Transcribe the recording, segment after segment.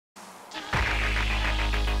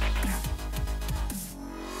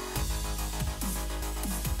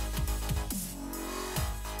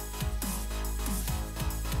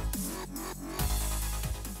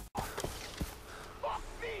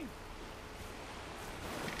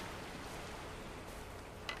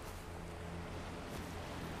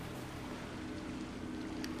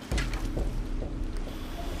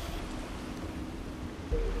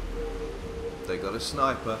got a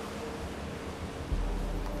sniper.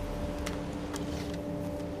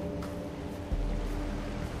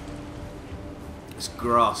 This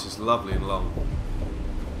grass is lovely and long.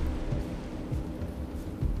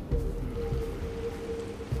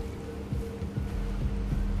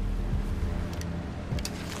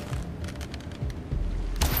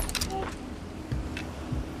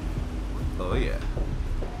 Oh yeah.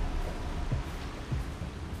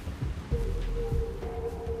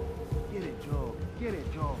 Get it, Joe. Get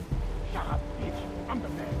it, Joe. Shut up, bitch. I'm the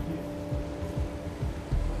man here.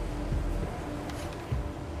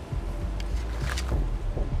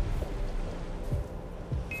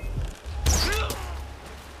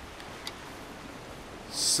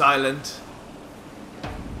 Silent,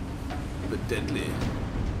 but deadly.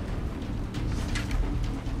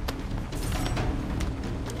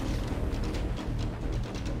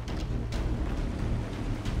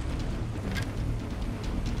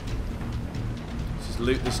 Let's just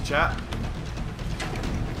loot this chap.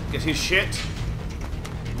 Get his shit.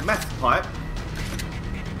 Meth pipe.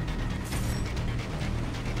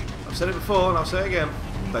 I've said it before and I'll say it again.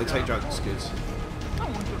 Don't take drugs, kids.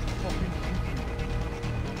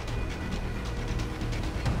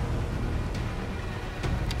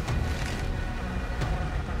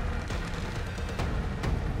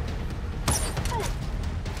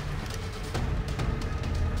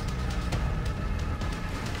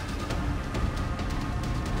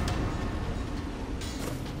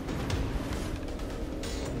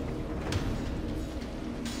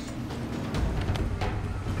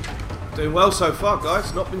 Doing well so far,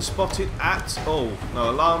 guys. Not been spotted at all.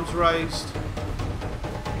 No alarms raised.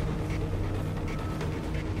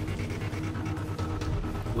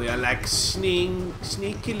 We are like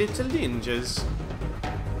sneaky little ninjas.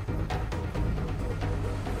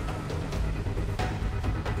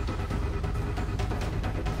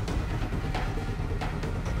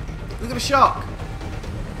 Look at the shark.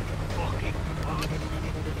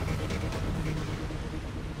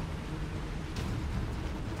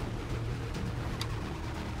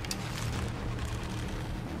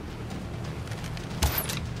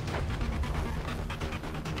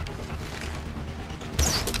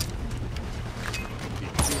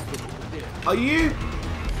 Are you?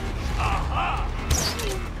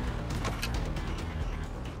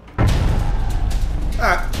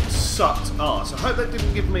 That sucked arse. I hope that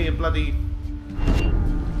didn't give me a bloody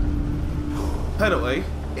penalty.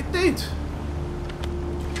 It did.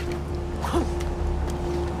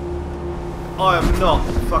 I am not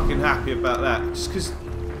fucking happy about that. Just because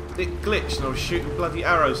it glitched and I was shooting bloody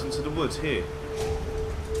arrows into the woods here.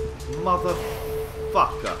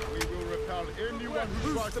 Motherfucker.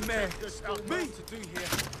 Who's the man? Me to do here.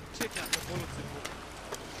 Check out the bulletin board.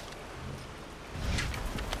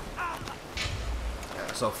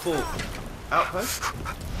 That's our fourth outpost.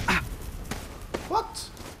 What?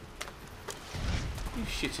 Are you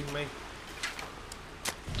shitting me?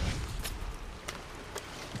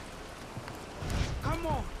 Come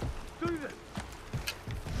on. Do this.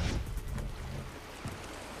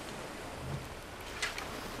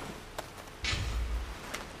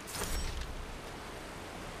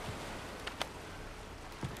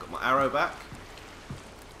 Arrow back.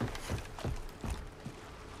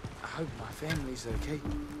 I hope my family's okay.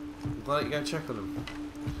 Why don't you go check on them?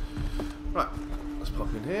 Right, let's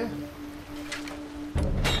pop in here.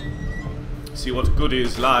 See what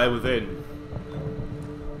goodies lie within.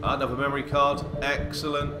 Another memory card.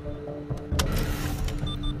 Excellent.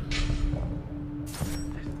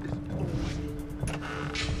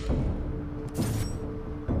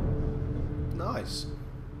 Nice.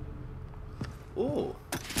 Oh.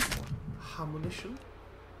 Ammunition.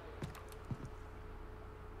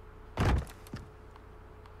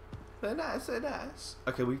 Very nice, very nice.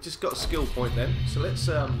 Okay, we've just got a skill point then. So let's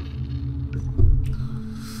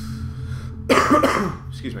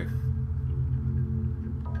excuse me.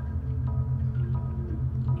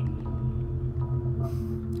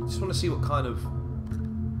 Just want to see what kind of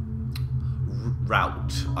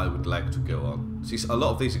route I would like to go on. See, a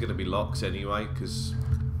lot of these are going to be locks anyway, because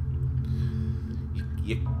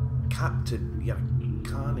you Captain, yeah,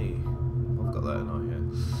 Carney. I've got that in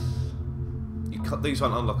here. These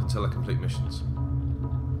won't unlock until I complete missions.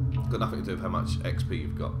 Got nothing to do with how much XP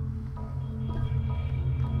you've got.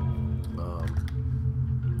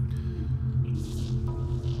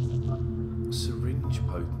 Syringe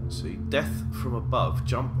potency. Death from above.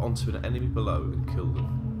 Jump onto an enemy below and kill them.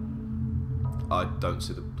 I don't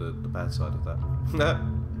see the bad side of that.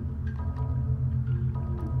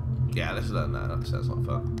 Yeah, let's learn that. That sounds like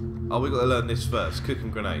fun. Oh, we got to learn this first.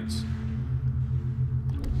 Cooking grenades.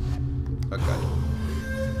 Okay.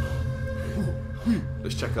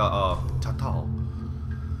 Let's check out our Tatal.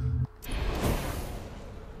 You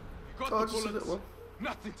got Oh, the just a bullets. little one.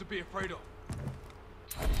 Nothing to be afraid of.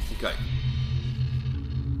 Okay.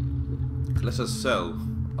 Let us sell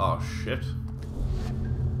our shit.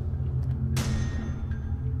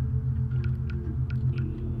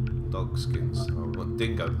 Dog skins. Oh, we want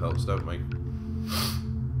dingo pelts, don't we?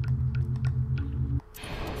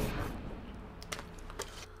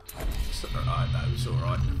 It's alright, no, it's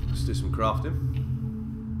alright. Let's do some crafting.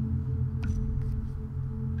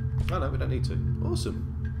 Oh no, we don't need to. Awesome.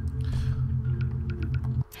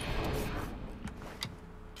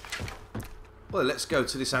 Well, let's go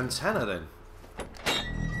to this antenna then.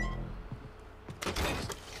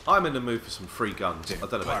 I'm in the mood for some free guns. I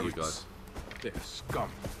don't know about you guys. They're scum.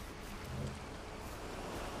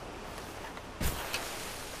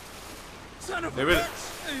 Son of a Hey, really?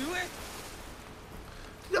 bitch!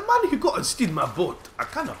 The man who got and steal my boat. I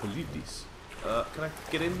cannot believe this. Can I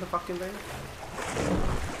get in the fucking thing?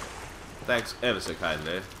 Thanks ever so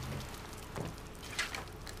kindly.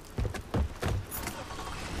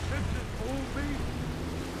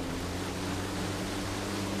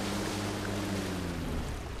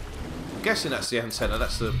 I'm guessing that's the antenna.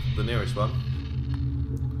 That's the nearest one.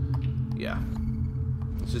 Yeah.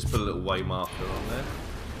 Let's just put a little way marker on there.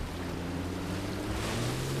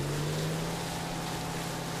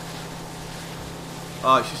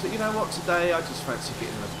 Oh, it's just that, you know what, today I just fancy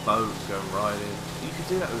getting in a boat, going riding. You can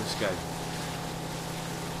do that with this game.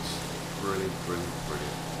 It's brilliant, brilliant,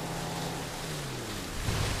 brilliant.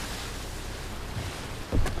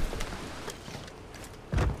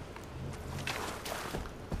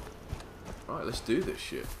 Right, let's do this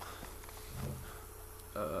shit.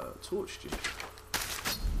 Torched you.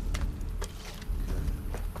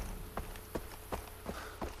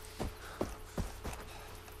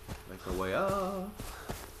 Make our way up.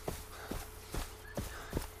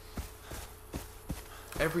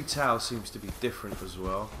 Every tower seems to be different as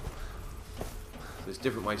well. There's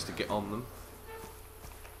different ways to get on them.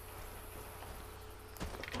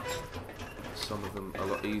 Some of them are a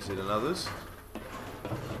lot easier than others.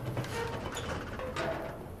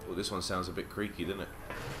 Well, this one sounds a bit creaky, doesn't it?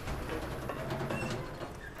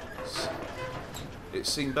 It's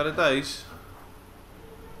seen better days.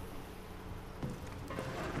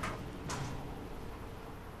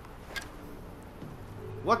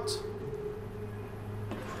 What?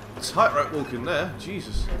 Tightrope walking there,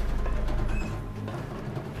 Jesus.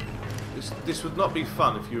 This would not be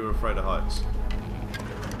fun if you were afraid of heights.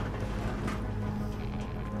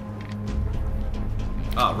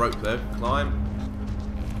 Ah, rope there, climb.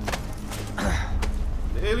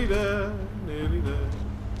 Nearly there, nearly there.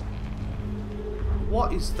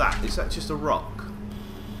 What is that? Is that just a rock?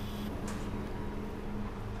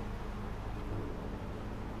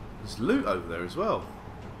 There's loot over there as well.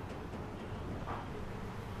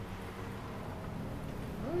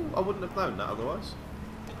 I wouldn't have known that otherwise.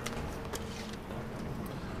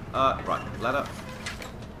 Right, ladder.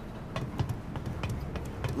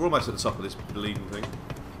 We're almost at the top of this bleeding thing.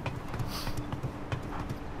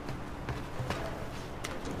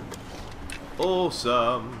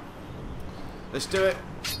 Awesome. Let's do it.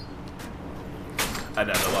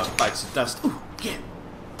 Another one bites the dust. Ooh, yeah.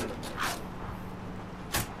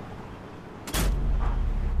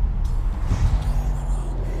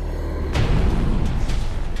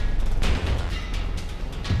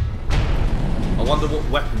 I wonder what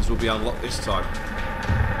weapons will be unlocked this time.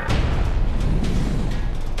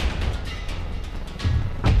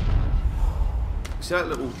 See that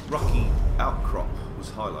little rocky outcrop was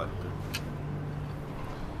highlighted.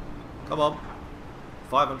 Come on.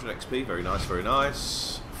 500 XP, very nice, very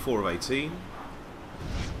nice. 4 of 18.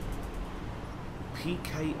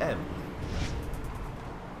 PKM.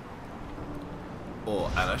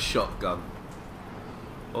 Oh, and a shotgun.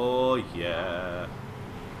 Oh, yeah.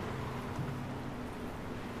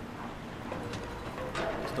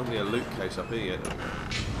 There's normally a loot case up here yet.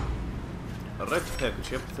 A red paper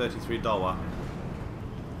chip, $33.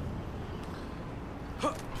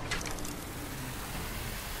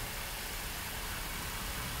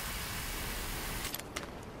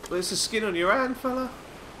 Where's the skin on your hand, fella?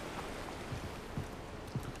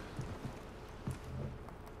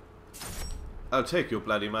 I'll take your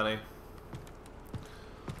bloody money.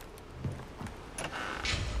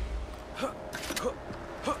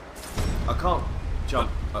 I can't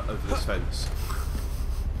jump over this fence.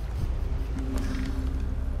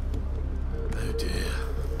 Oh dear.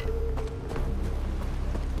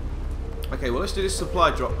 Okay, well let's do this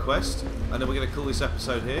supply drop quest, and then we're going to call this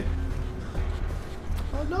episode here.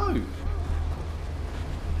 Oh no!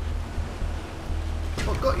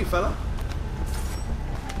 What got you, fella?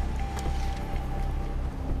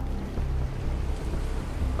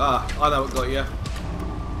 Ah, I know what got you.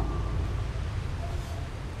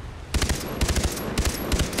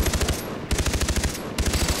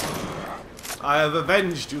 I have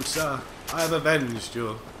avenged you, sir. I have avenged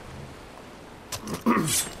you.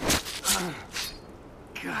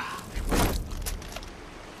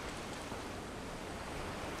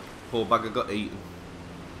 Poor bugger got eaten.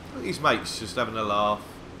 Look at his mates just having a laugh.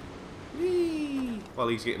 Whee! While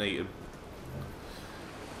he's getting eaten.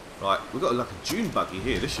 Right, we've got like a dune buggy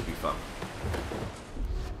here. This should be fun.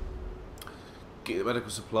 Get the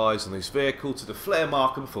medical supplies on this vehicle to the flare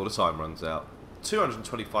marker before the time runs out.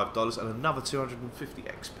 $225 and another 250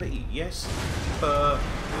 XP. Yes,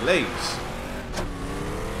 please.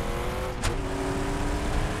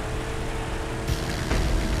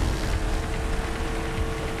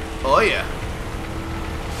 Oh yeah.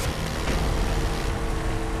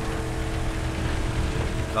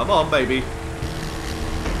 Come on, baby.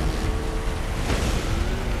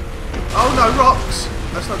 Oh no, rocks!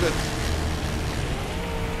 That's not good.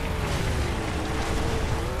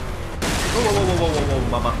 Whoa, whoa, whoa, whoa, whoa, whoa,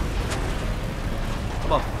 mama.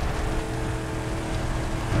 Come on.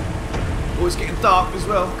 Oh, it's getting dark as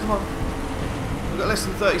well. Come on. We've got less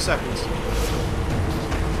than 30 seconds.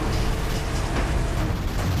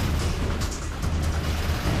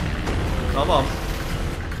 Come on.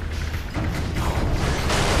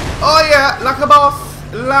 Oh yeah, like a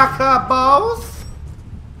boss. Like a boss.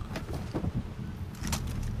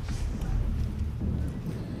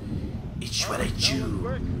 It's what I do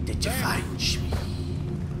that defines me.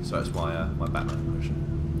 So that's my my Batman impression.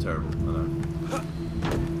 Terrible, I know.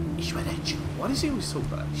 It's what I do. Why does he always talk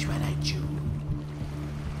like that? It's what I do.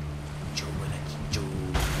 Do what I do.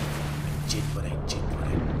 Did what I did what I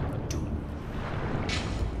do.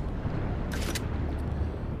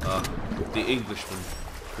 The Englishman,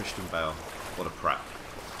 Christian Bale. What a prat.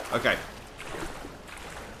 Okay.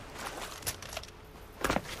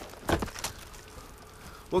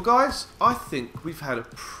 Well, guys, I think we've had a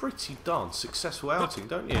pretty darn successful outing,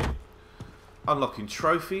 don't you? Unlocking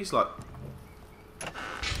trophies like... There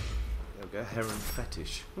we go, heron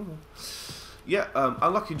fetish. Yeah,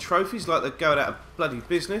 unlocking trophies like they're going out of bloody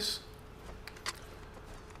business.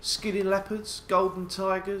 Skinny leopards, golden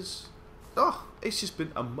tigers. Oh, it's just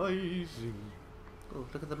been amazing. Oh,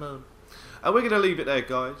 look at the moon. And we're going to leave it there,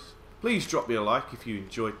 guys. Please drop me a like if you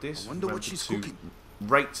enjoyed this. I wonder what she's cooking.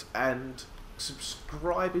 Rate and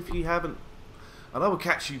subscribe if you haven't. And I will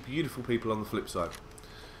catch you beautiful people on the flip side.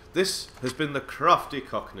 This has been the Crafty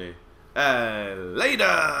Cockney. Laters!